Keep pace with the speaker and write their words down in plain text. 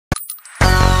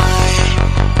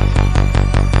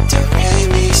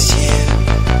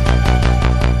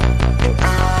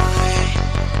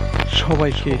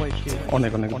সবাইকে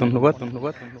অনেক অনেক ধন্যবাদ।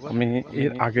 আমি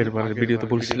এর আগের বারের ভিডিওতে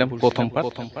বলছিলাম প্রথম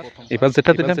পার্ট, এবার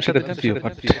যেটা দিলাম সেটা দ্বিতীয়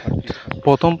পার্ট।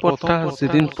 প্রথম পার্টটা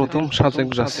যেদিন প্রথম সাজেক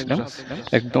যাচ্ছিলাম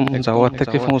একদম যাওয়া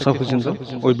থেকে পৌঁছা পর্যন্ত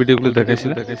ওই ভিডিওগুলো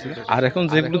দেখাইছিলাম। আর এখন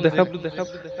যেগুলো দেখাব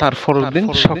তার পরের দিন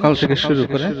সকাল থেকে শুরু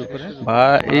করে বা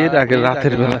এর আগে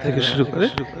রাতের বেলা থেকে শুরু করে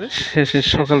শেষে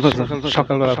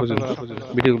সকালবেলা পর্যন্ত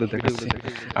ভিডিওগুলো দেখাচ্ছি।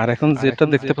 আর এখন যেটা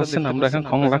দেখতে পাচ্ছেন আমরা এখন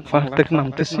কংলাক পাহাড় থেকে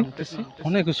নামতেছি,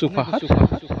 অনেক উঁচু পাহাড়।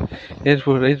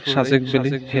 এরপরে সাজেক ভ্যালি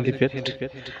হেলিপ্যাড,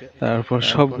 তারপর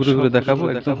সব ঘুরে ঘুরে দেখাবো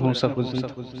একদম পৌঁছা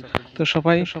পর্যন্ত। তো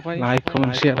সবাই লাইক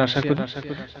কমেন্ট শেয়ার আশা করি,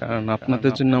 কারণ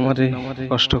আপনাদের জন্য আমার এই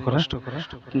কষ্ট করা।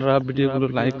 আপনারা ভিডিওগুলো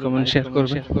লাইক কমেন্ট শেয়ার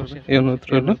করবেন এই অনুরোধ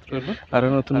রইল। আরো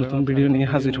নতুন নতুন ভিডিও নিয়ে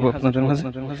হাজির হবো আপনাদের মাঝে।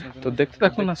 তো দেখতে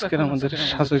থাকুন আজকের আমাদের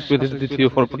সাজেক ভ্যালির দ্বিতীয়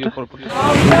পর্বটা।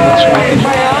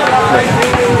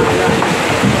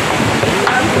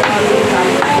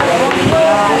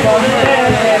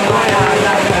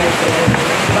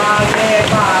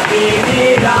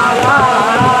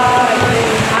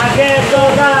 আগে তো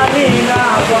জানি না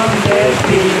বন্ধে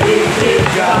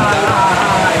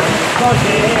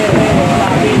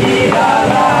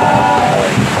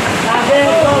আগে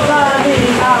তো জানি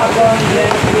না বন্ধে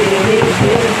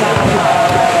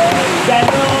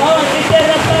যেন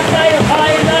নিজের কথাই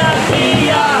হয় না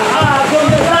দিয়া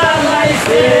আগুন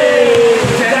জ্বালাইছে,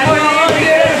 যেন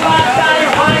নিজের কথাই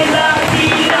হয় না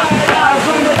দিয়া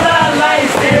আগুন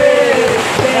জ্বালাইছে,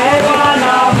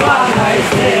 দেওয়ানা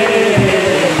বানাইছে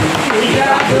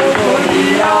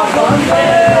বন্ধে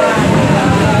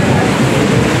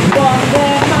বন্ধে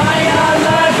মায়া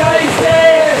লাগাইছে,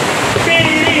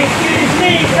 পিড়ি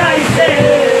কৃষ্ণি খাইছে,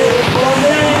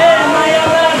 বন্ধে মায়া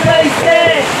লাগাইছে,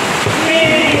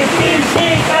 পিড়ি কৃষ্ণি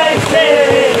খাইছে,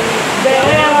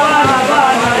 দেওয়ানা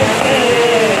বানাইছে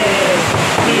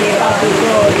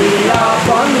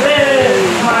বন্ধে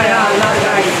মায়া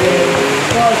লাগাইছে।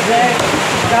 বসে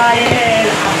গায়ের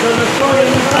আদর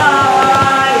করুন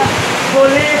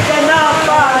বলিতে না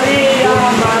পারি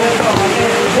আমার মনে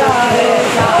যারে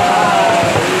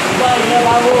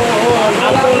বাবু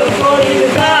আদর করি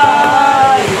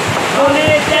যাই,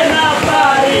 বলিতে না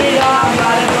পারি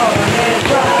আমার মনে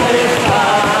যারে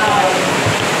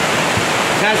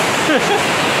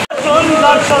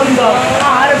সুন্দর সুন্দর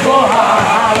আর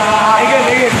বহারা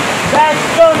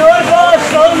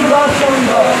সুন্দর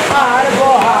সুন্দর আর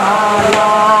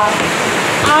বহারা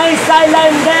আই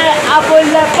চাইলাম দে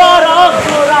আবুলে বড়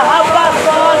পুরা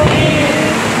বাসনি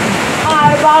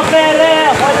আর বাপেরে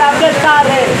হলাম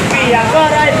তারে বিয়া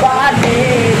করাই বানি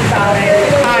তারে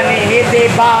আনি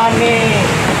দিবানি।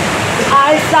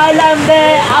 আই চাইলাম দে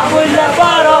আবুলে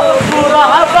বড় পুরা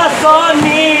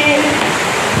বাসনি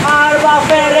আর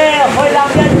বাপেরে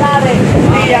হলাম তারে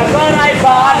বিয়া করাই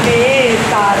বানি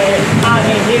তারে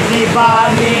আনি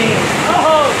দিবানি।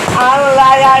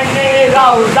 আল্লাহ আইনি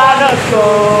রওজান তো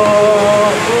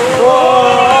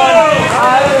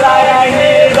আল্লাহ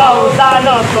আইনি রওজান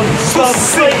তো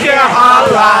সুসকে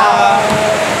হালা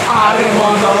আর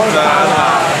মন জালা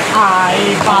আই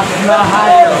পাতনা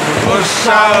হায়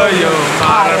উৎসাহয়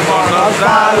আর মন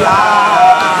জালা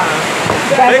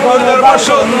বেগুনের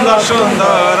সুন্দর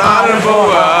সুন্দর আর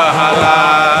বহালা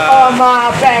মা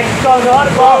বেগুনের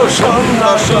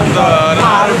সুন্দর সুন্দর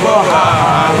আর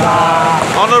বহালা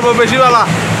অনর্ব বেশি বালা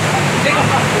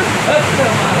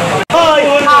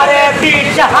আরে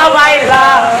বিষ হাওয়াইলা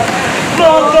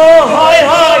মতো হয়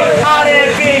হয় আরে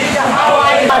বিষ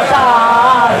হাওয়াইলা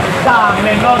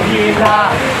দামে নগিলা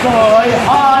কই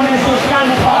হন সুস্থান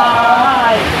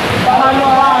পাই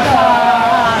ভালোবাসা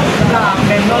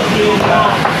দামে নগিলা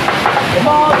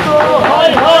মতো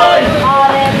হয় হয়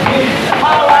আরে বিষ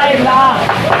হাওয়াইলা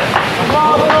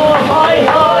মতো হয়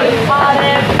হয়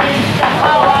আরে বিষ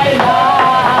হাওয়াইলা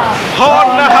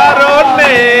হন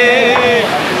হারনে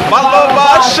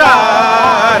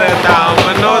ভালোবাসার দাম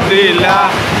নদিলা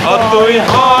ও তুই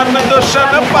হন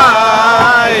দূষণ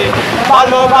পাই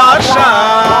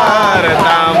ভালোবাসার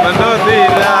দাম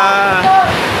নদিলা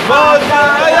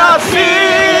বোঝায়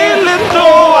আসিল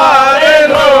তোয়ারে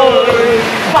রই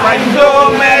বাইন্দ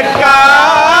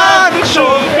মেকার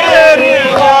সুখের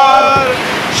ঘর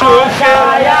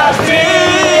সুখায়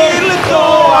আসিল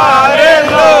তোয়ারে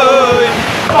রই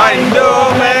বাইন্দ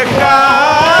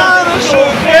মেকার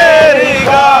সুখের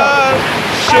ঘর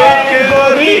সুখ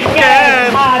গরি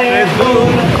কেন আরে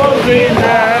দূর করি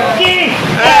না কি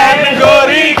এন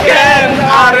গরি কেন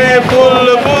আরে ভুল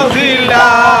বুঝিলা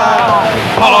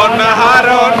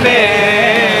অনহারণে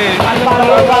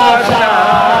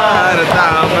ভালোবাসার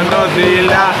দাম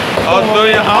নদিলা ও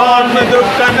তুই হন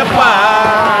দোকান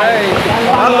পাই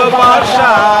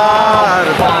ভালোবাসার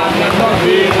দাম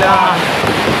নদিলা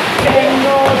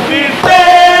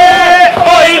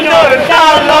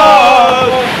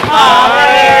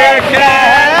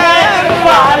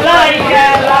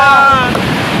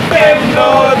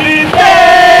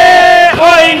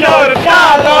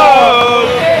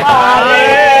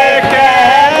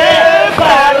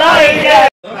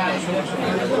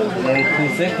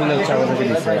আপনাকে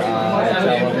দিচ্ছে। আর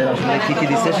আমাদের আসলে কী কী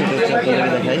দিচ্ছে সেটা হচ্ছে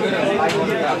আপনাদেরকে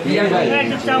দেখাই।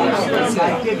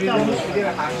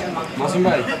 মাসুম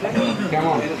ভাই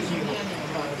কেমন?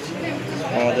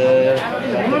 আমাদের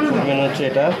মেনু হচ্ছে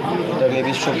এটা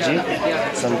মেবি সবজি,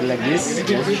 সামথিং লাইক দিস,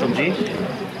 সবজি।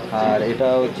 আর এটা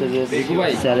হচ্ছে যে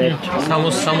স্যালাড,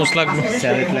 সামুস লাগবে,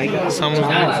 স্যালাড লাইক সামুস।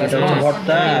 এটা হচ্ছে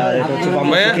ভর্তা, আর এটা হচ্ছে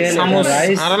বাম্বু চিকেন, সামুস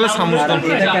রাইস। আড়ালে সামুস আর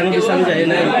এটা কেন দিচ্ছে আমি জানি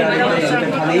না, এটা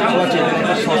খালি খাওয়া ছিল,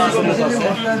 এটা সসের মতো আছে,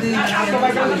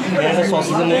 এটা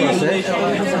সসের মতো আছে।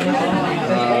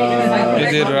 এই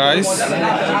যে রাইস,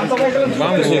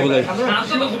 বাম্বু,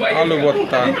 আলু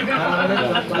ভর্তা।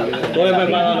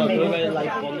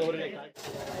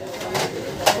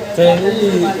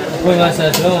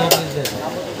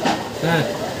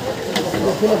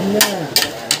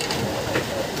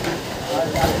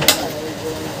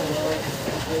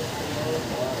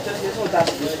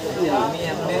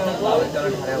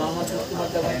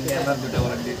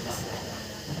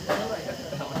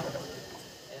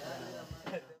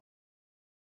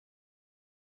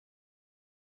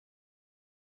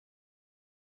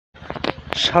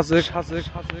 সাজেক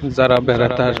যারা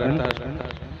বেড়াতে আসবেন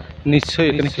নিশ্চয়ই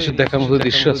এখানে কিছু দেখার মতো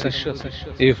দৃশ্য আছে,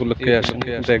 এই উপলক্ষে আসেন,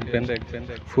 দেখবেন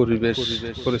পরিবেশ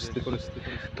পরিস্থিতি।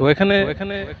 তো এখানে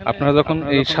আপনারা যখন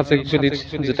এই সাজেক ভ্যালির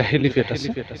যেটা হেলিপ্যাড আছে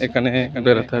এখানে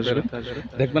বেড়াতে আসবেন,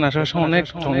 দেখবেন আশেপাশে অনেক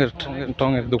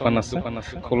টঙের দোকান আছে,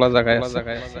 খোলা জায়গায় আছে।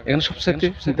 এখানে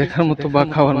সবচেয়ে দেখার মতো বা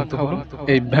খাওয়ার মতো হলো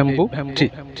এই ব্যাম্বু টি।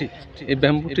 এই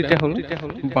ব্যাম্বু টিটা হলো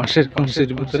বাঁশের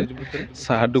কঞ্চির ভিতরে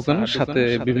চা দোকানের সাথে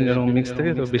বিভিন্ন রকম মিক্স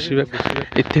থাকে। তো বেশিরভাগ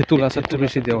এই তেঁতুল আচারটা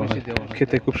বেশি দেওয়া হয়,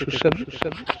 খেতে খুব সুস্বাদু।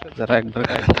 যারা একবার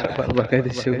বারবার খাইতে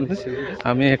ইচ্ছে করবে,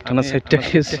 আমি একটানা 4টা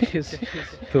খেয়েছি।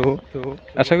 তো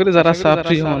আশা করি যারা চা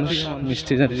প্রিয় মানুষ,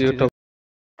 মিষ্টি জাতীয়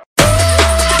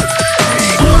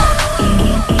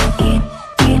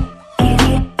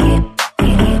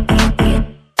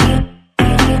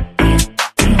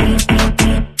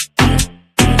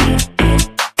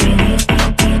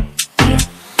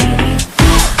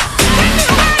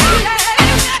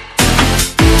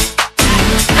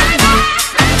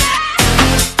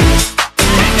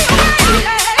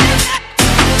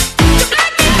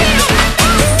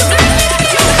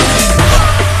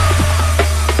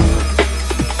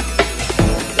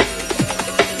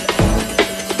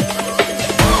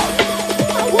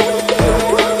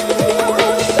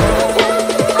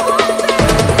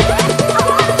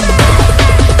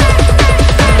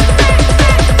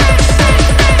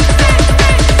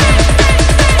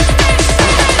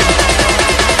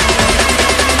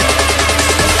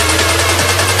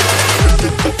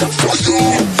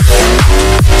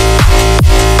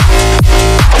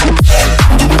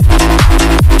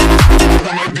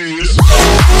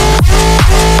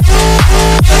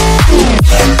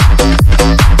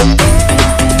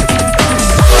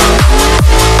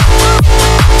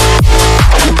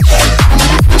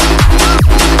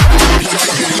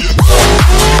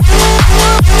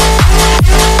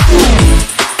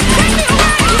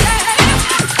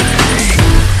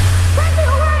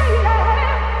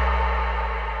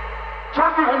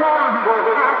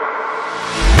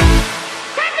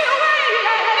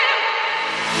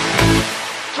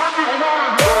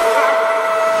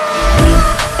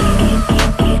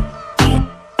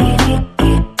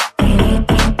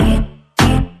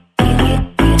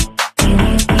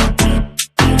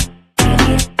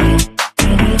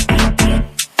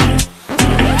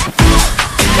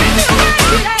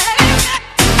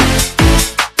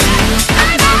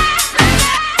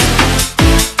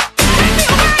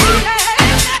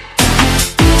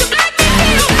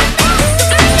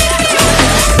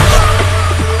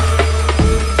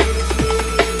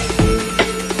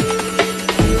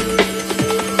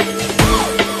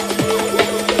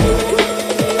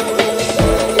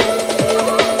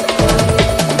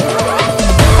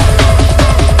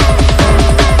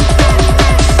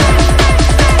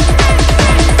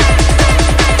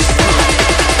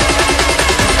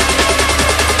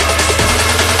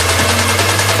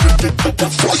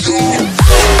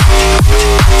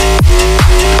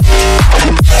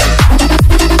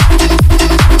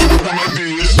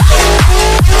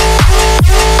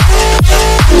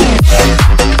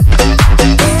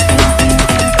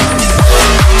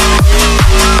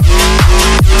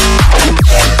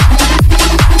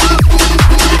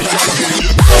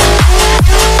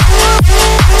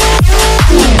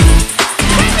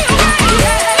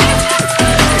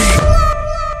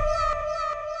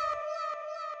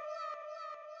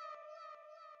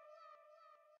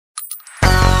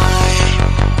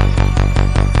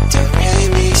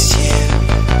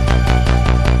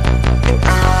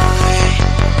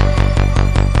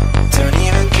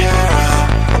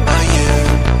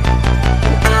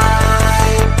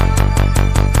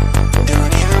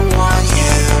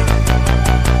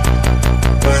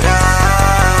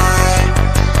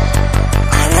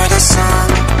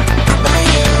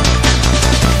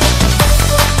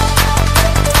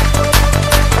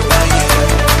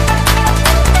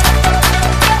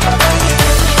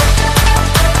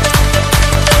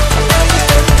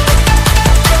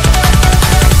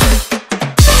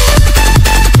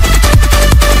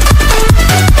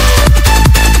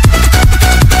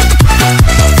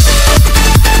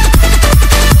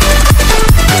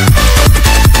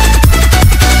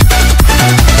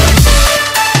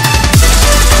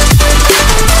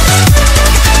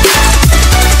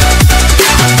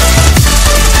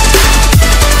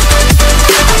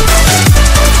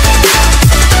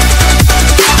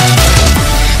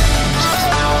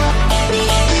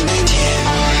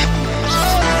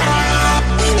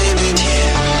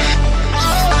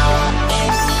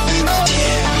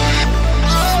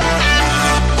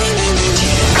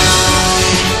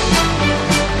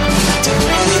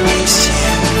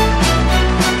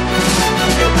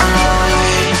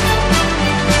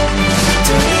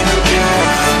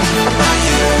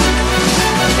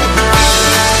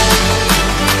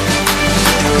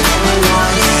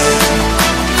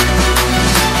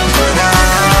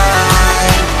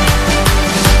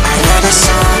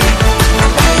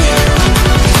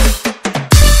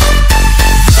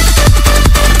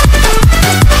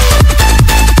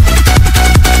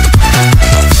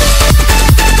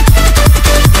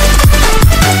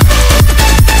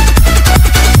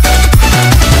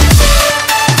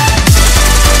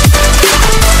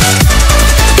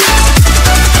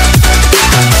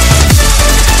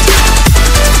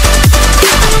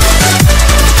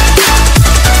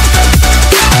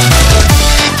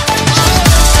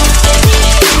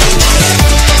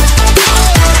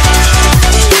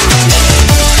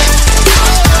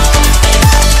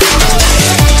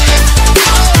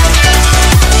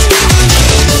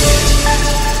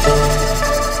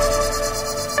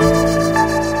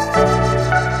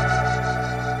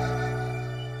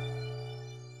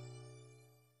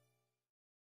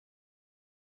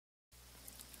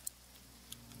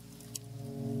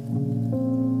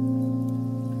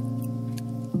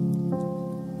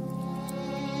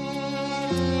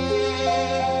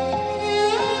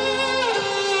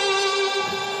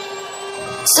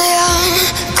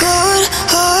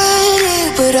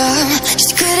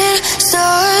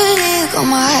got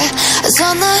my eyes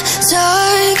on the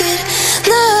target.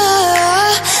 No,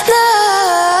 no.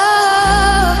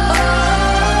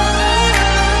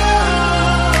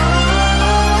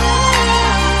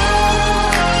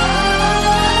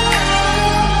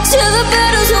 Till the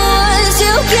battle's won,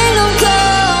 till kingdom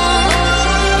come.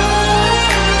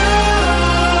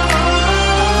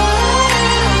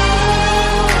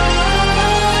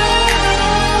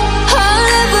 I'll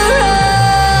never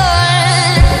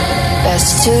run.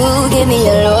 Best to give me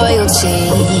your loyalty,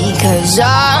 'cause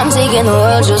I'm taking the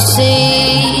world, you'll see.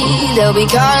 They'll be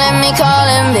calling me,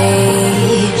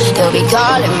 they'll be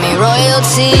calling me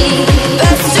royalty.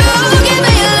 Best to give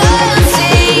me your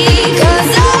loyalty,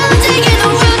 'cause I'm taking the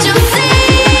world, you'll see.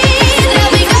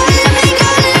 They'll be calling me,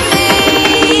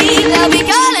 they'll be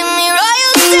calling me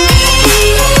royalty.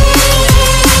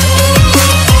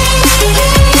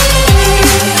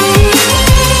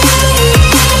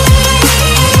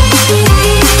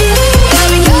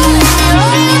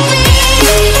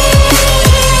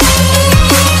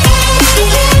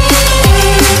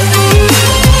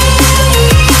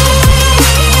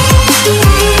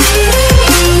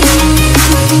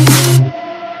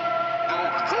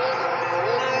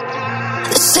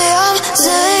 Say I'm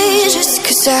dangerous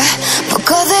 'cause I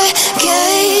broke all the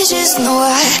cages. No,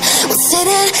 I will sit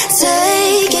and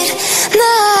take it.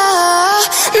 No,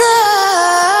 no.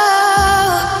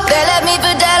 They left me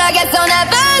for dead, I guess I'll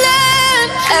never learn.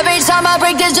 Every time I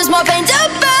break, there's just more pain to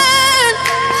burn.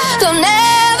 They'll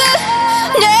never,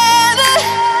 never,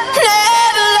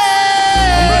 never learn.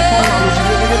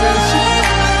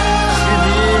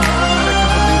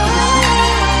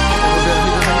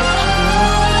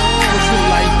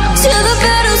 Till the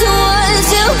battle's won,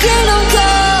 till kingdom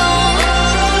come.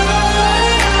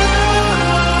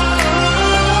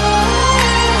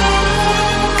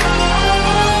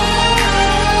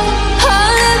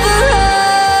 I'll never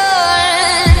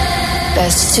run.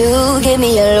 Best to give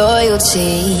me your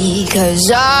loyalty, 'cause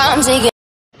I'm taking.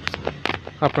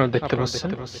 আপনারা দেখতে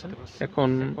পাচ্ছেন এখন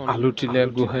আলু tiller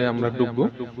গুহায় আমরা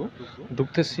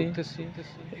ঢুকতেছি।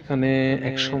 এখানে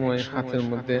এক সময় হাতের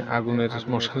মধ্যে আগুনের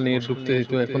মশাল নিয়ে ঢুকতে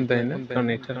দিত, এখন দেয় না, কারণ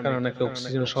এটার কারণে একটা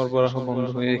অক্সিজেন সরবরাহ বন্ধ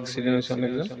হয়ে অ্যাক্সিডেন্ট হয়েছে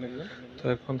অনেকজন। তো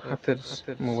এখন হাতের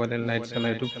মোবাইলের লাইট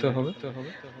জ্বালায় ঢুকতে হবে।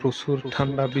 প্রচুর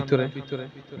ঠান্ডা ভিতরে,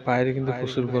 বাইরে কিন্তু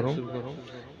প্রচুর গরম।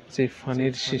 যে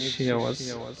ফানির শিরশির আওয়াজ,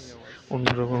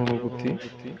 অন্যরকম অনুভূতি।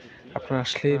 আপনারা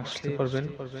আসলেই বুঝতে পারবেন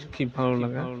কি ভালো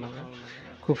লাগা।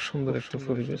 খুব সুন্দর একটা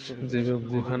পরিবেশ, যেভাবে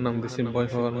গুহার নাম দিয়েছে ভয়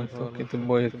পাওয়ার মতো, কিন্তু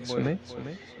ভয়ের কিছু নেই,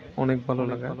 অনেক ভালো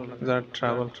লাগা। যারা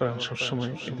ট্রাভেল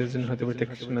সবসময় এদের জন্য হয়তো এটা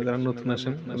কিছু না, যারা নতুন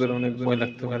আসেন ওদের অনেক ভয়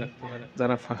লাগতে পারে,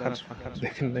 যারা ফাঁকার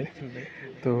দেখেন নাই।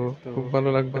 তো খুব ভালো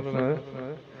লাগবে, আপনারা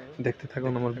দেখতে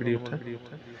থাকুন আমার ভিডিওটা।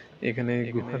 এখানে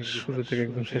গুহার শুরু থেকে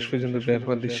একদম শেষ পর্যন্ত বের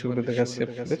হওয়ার দৃশ্যগুলো দেখাচ্ছি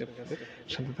আপনাদের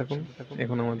সাথে থাকুন।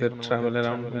 এখন আমাদের ট্রাভেলের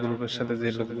গ্রুপের সাথে যে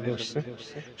লোকগুলো আসছে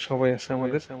সবাই আছে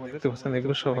আমাদের, দেখতে পাচ্ছেন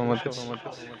এগুলো সব আমাদের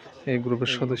এই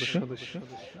গ্রুপের সদস্য।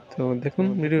 তো দেখুন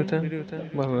ভিডিওটা,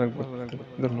 ভালো লাগবে।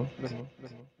 ধন্যবাদ।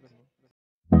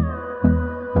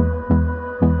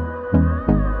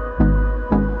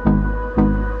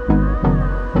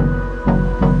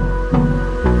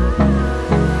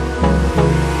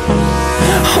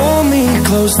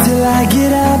 Close till I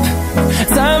get up.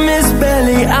 Time is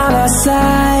barely on our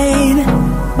side.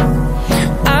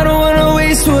 I don't wanna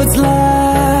waste what's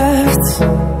left.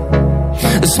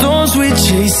 The storms we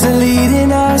chase are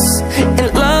leading us, and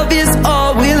love is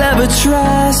all we'll ever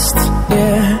trust.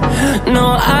 Yeah, no,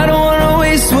 I don't wanna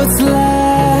waste what's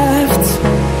left.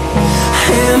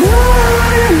 And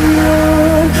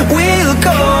on we'll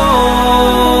go,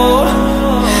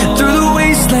 through the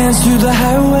wastelands, through the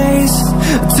highways,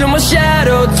 till my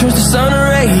shadow turns to sun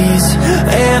rays.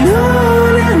 And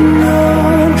on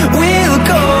we'll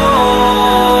go,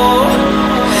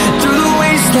 through the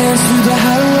wastelands, through the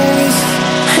highways.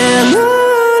 And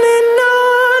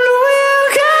on we'll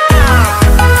go.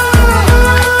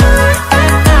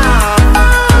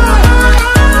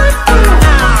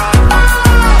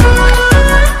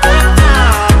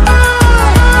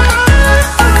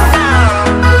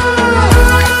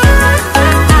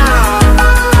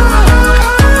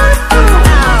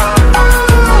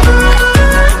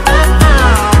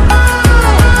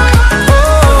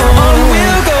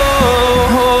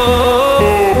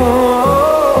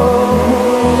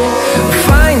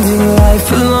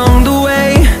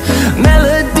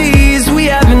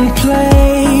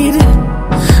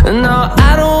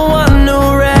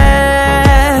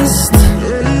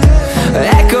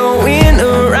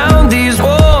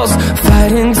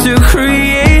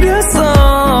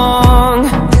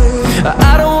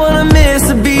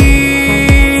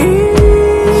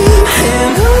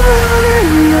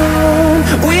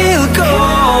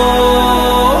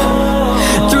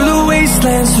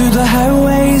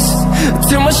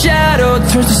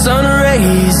 turns to sun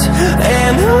rays,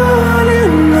 and on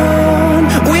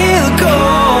we'll go,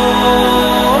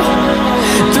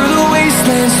 through the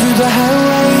wastelands, through the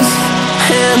highways,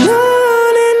 and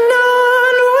on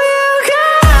we'll go.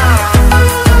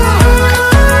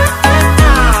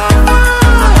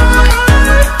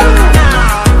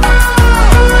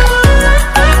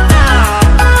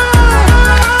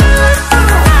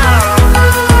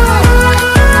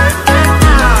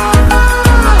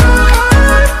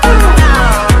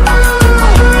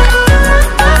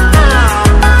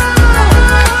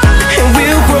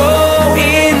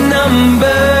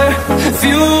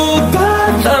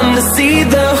 See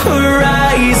the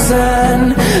horizon,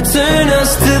 turn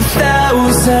us to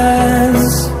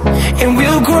thousands, and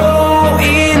we'll grow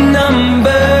in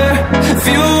number,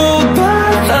 fueled by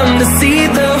them to see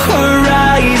the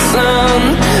horizon,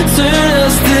 turn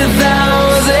us to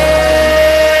thousands,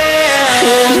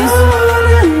 and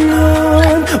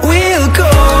on we'll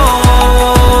go,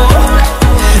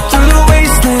 through the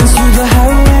wastelands, through the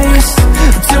highways,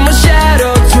 till my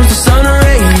shadow turns to sun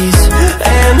rays,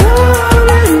 and on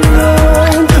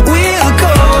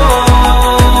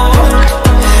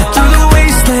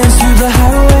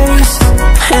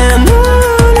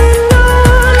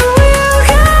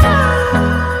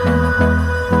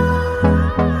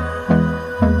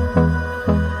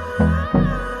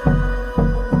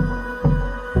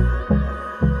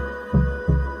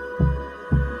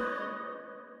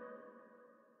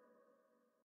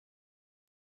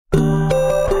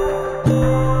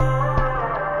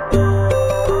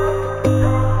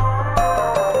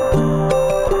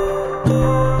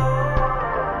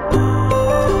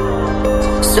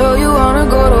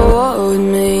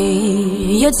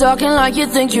talking like you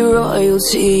think you're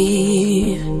royalty.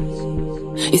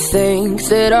 You think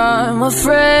that I'm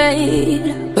afraid,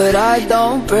 but I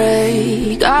don't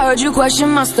break. I heard you question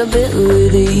my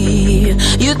stability.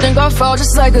 You think I'll fall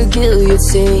just like a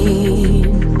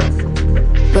guillotine,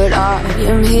 but I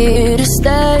am here to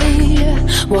stay,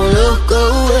 won't look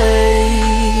away.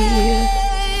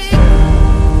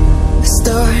 The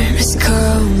storm is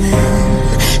coming,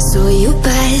 so you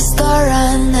better start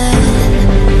running.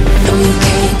 No, you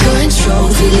can't control,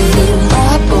 feel it in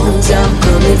my bones. I'm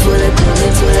coming for the,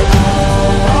 coming for the.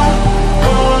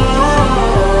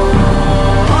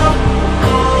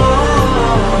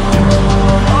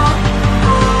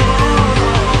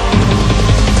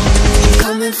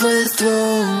 Coming for the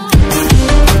throne.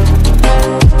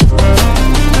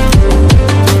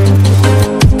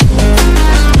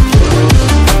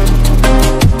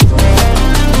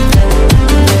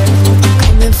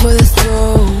 Coming for the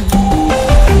throne.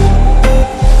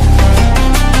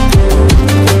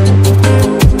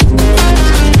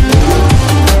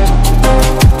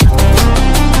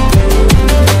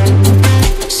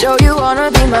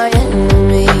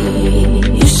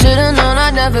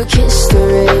 Never kissed the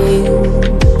rain.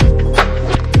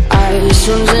 Ice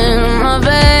runs in my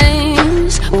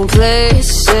veins, won't play it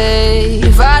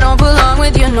safe. I don't belong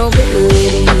with your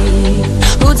nobility.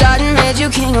 Who died and made you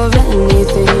king of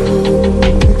anything?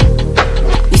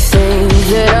 You think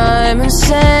that I'm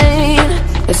insane?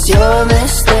 That's your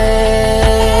mistake.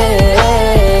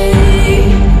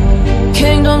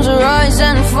 Kingdoms rise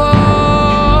and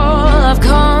fall, I've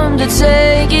come to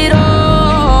take it all.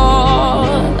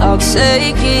 I'll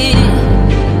take it,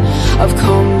 I've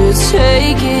come to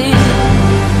take it.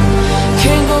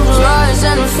 Kingdoms rise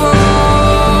and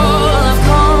fall, I've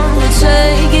come to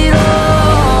take it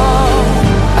all.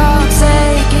 I'll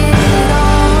take it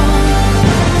all.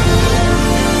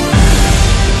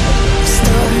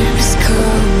 Storm is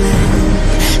coming,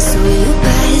 so you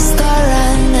better start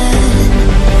running.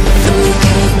 No, you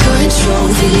can't control,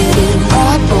 feel it in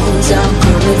my bones. I'm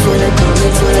coming for the,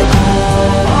 coming for the.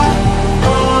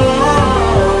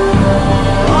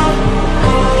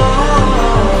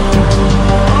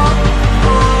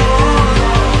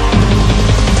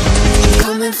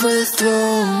 For the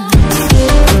throne.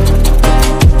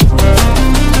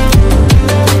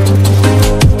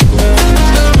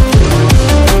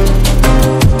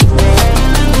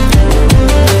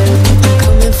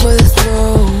 Coming for the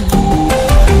throne.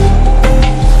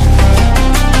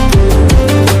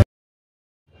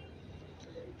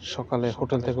 সকালে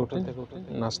hotel থেকে উঠে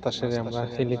নাস্তা সেরে আমরা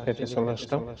হেলিপ্যাডে চলে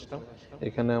আসলাম।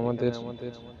 এখানে আমাদের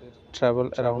travel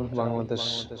around Bangladesh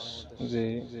যে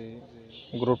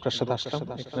গ্রুপটার সাথে আসলাম।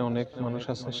 এখানে অনেক মানুষ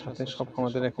আছে সাথে, সব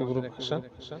আমাদের একই গ্রুপ ভাষা।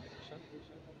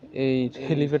 এই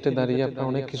হেলিপ্যাডে দাঁড়িয়ে আপনারা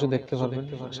অনেক কিছু দেখতে পারবেন,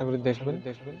 আশা করি দেখবেন।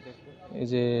 এই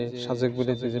যে সাজেক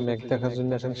বিলেতে যে মেঘ দেখার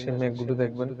জন্য আসেন, সেই মেঘগুলো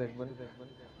দেখবেন।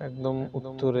 একদম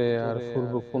উত্তরে আর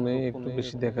পূর্ব কোণে একটু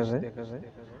বেশি দেখা যায়।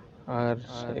 আর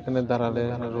এখানে দাঁড়ালে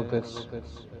রোদের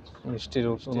মিষ্টি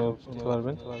রোদ অনুভব করতে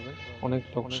পারবেন। অনেক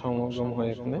লোক সমাগম হয়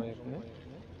এখানে।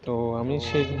 তো আমি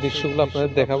সেই দৃশ্যগুলো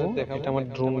আপনাদের দেখাবো। এটা আমার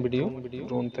ড্রোন ভিডিও,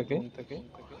 ড্রোন থেকে।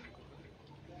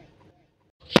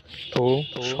 তো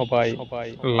সবাই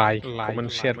লাইক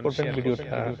কমেন্ট শেয়ার করবেন,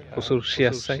 ভিডিওটা প্রচুর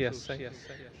শেয়ার চাই।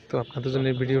 তো আপনাদের জন্য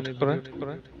এই ভিডিওটা করা।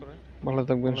 ভালো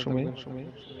থাকবেন, সময়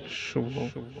শুভ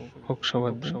হোক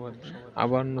সবার দিন।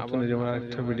 আবার নতুন যেমন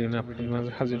আরেকটা ভিডিও নিয়ে আপনাদের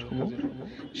মাঝে হাজির হব।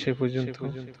 সে পর্যন্ত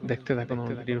দেখতে থাকুন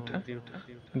আমার ভিডিওটা।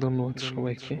 ধন্যবাদ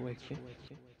সবাইকে।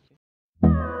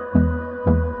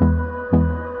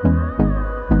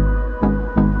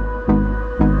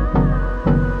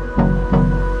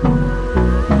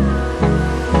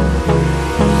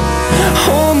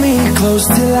 Close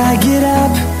till I get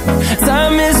up.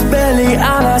 Time is barely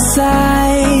on our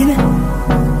side.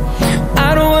 I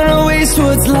don't wanna waste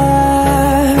what's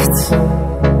left.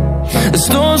 The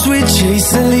storms we chase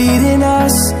are leading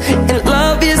us, and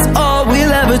love is all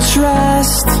we'll ever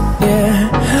trust. Yeah,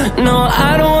 no,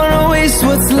 I don't wanna waste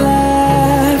what's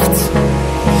left.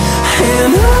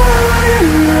 And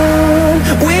on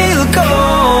we'll go,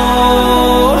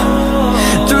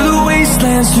 through the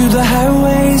wastelands, through the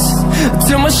highways,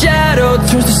 till my shadow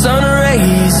turns to sun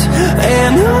rays.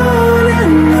 And on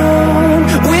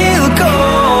we'll go,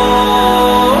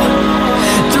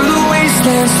 through the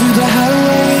wastelands, through the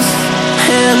highways.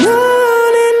 And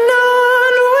on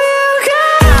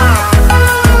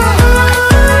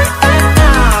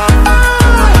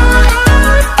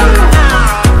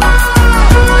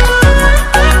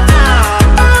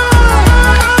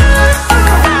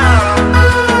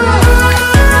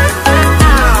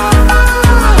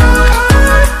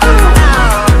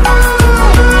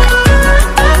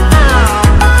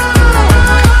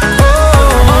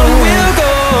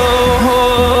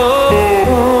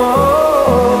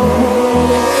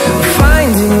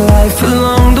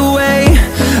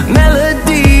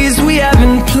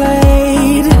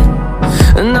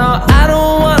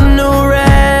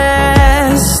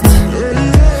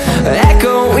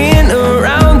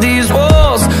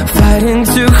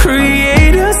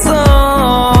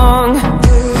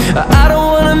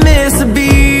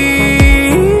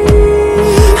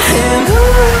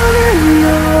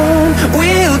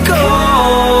we'll go.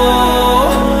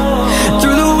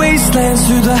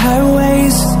 Through the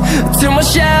highways, till my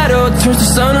shadow turns to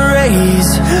sun rays.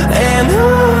 And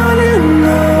on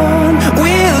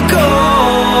we'll go,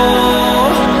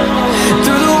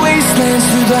 through the wastelands,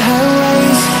 through the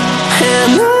highways.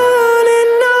 And on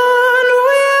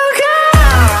we'll go.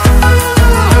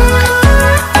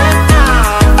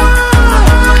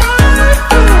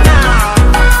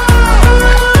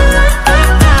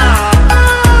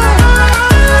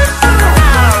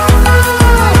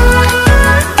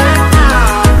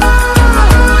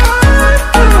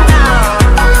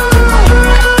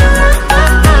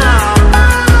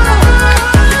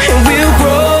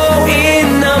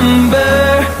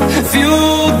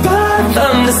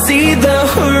 See the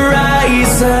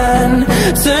horizon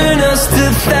turn us to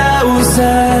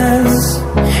thousands,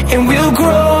 and we'll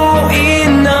grow in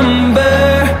number,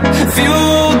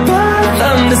 fueled by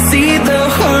them to see the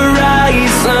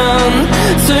horizon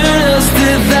turn us to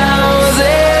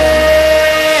thousands.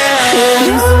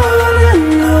 And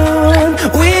on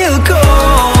we'll go,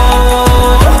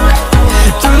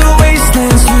 through the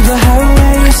wastelands, through the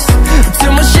highways,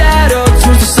 till my shadow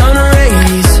turns to sun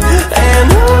rays. And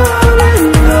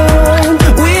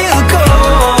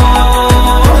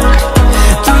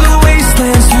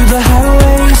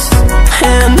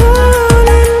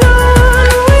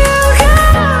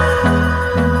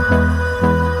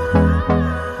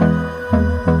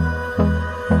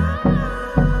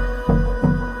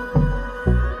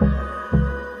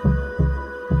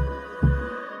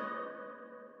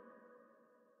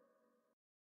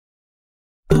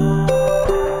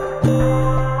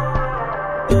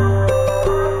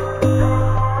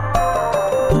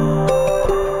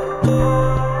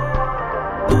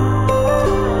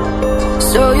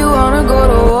so you wanna go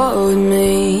to war with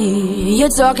me?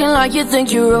 You're talking like you think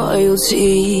you're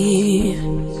royalty.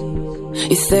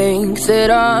 You think that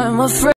I'm afraid.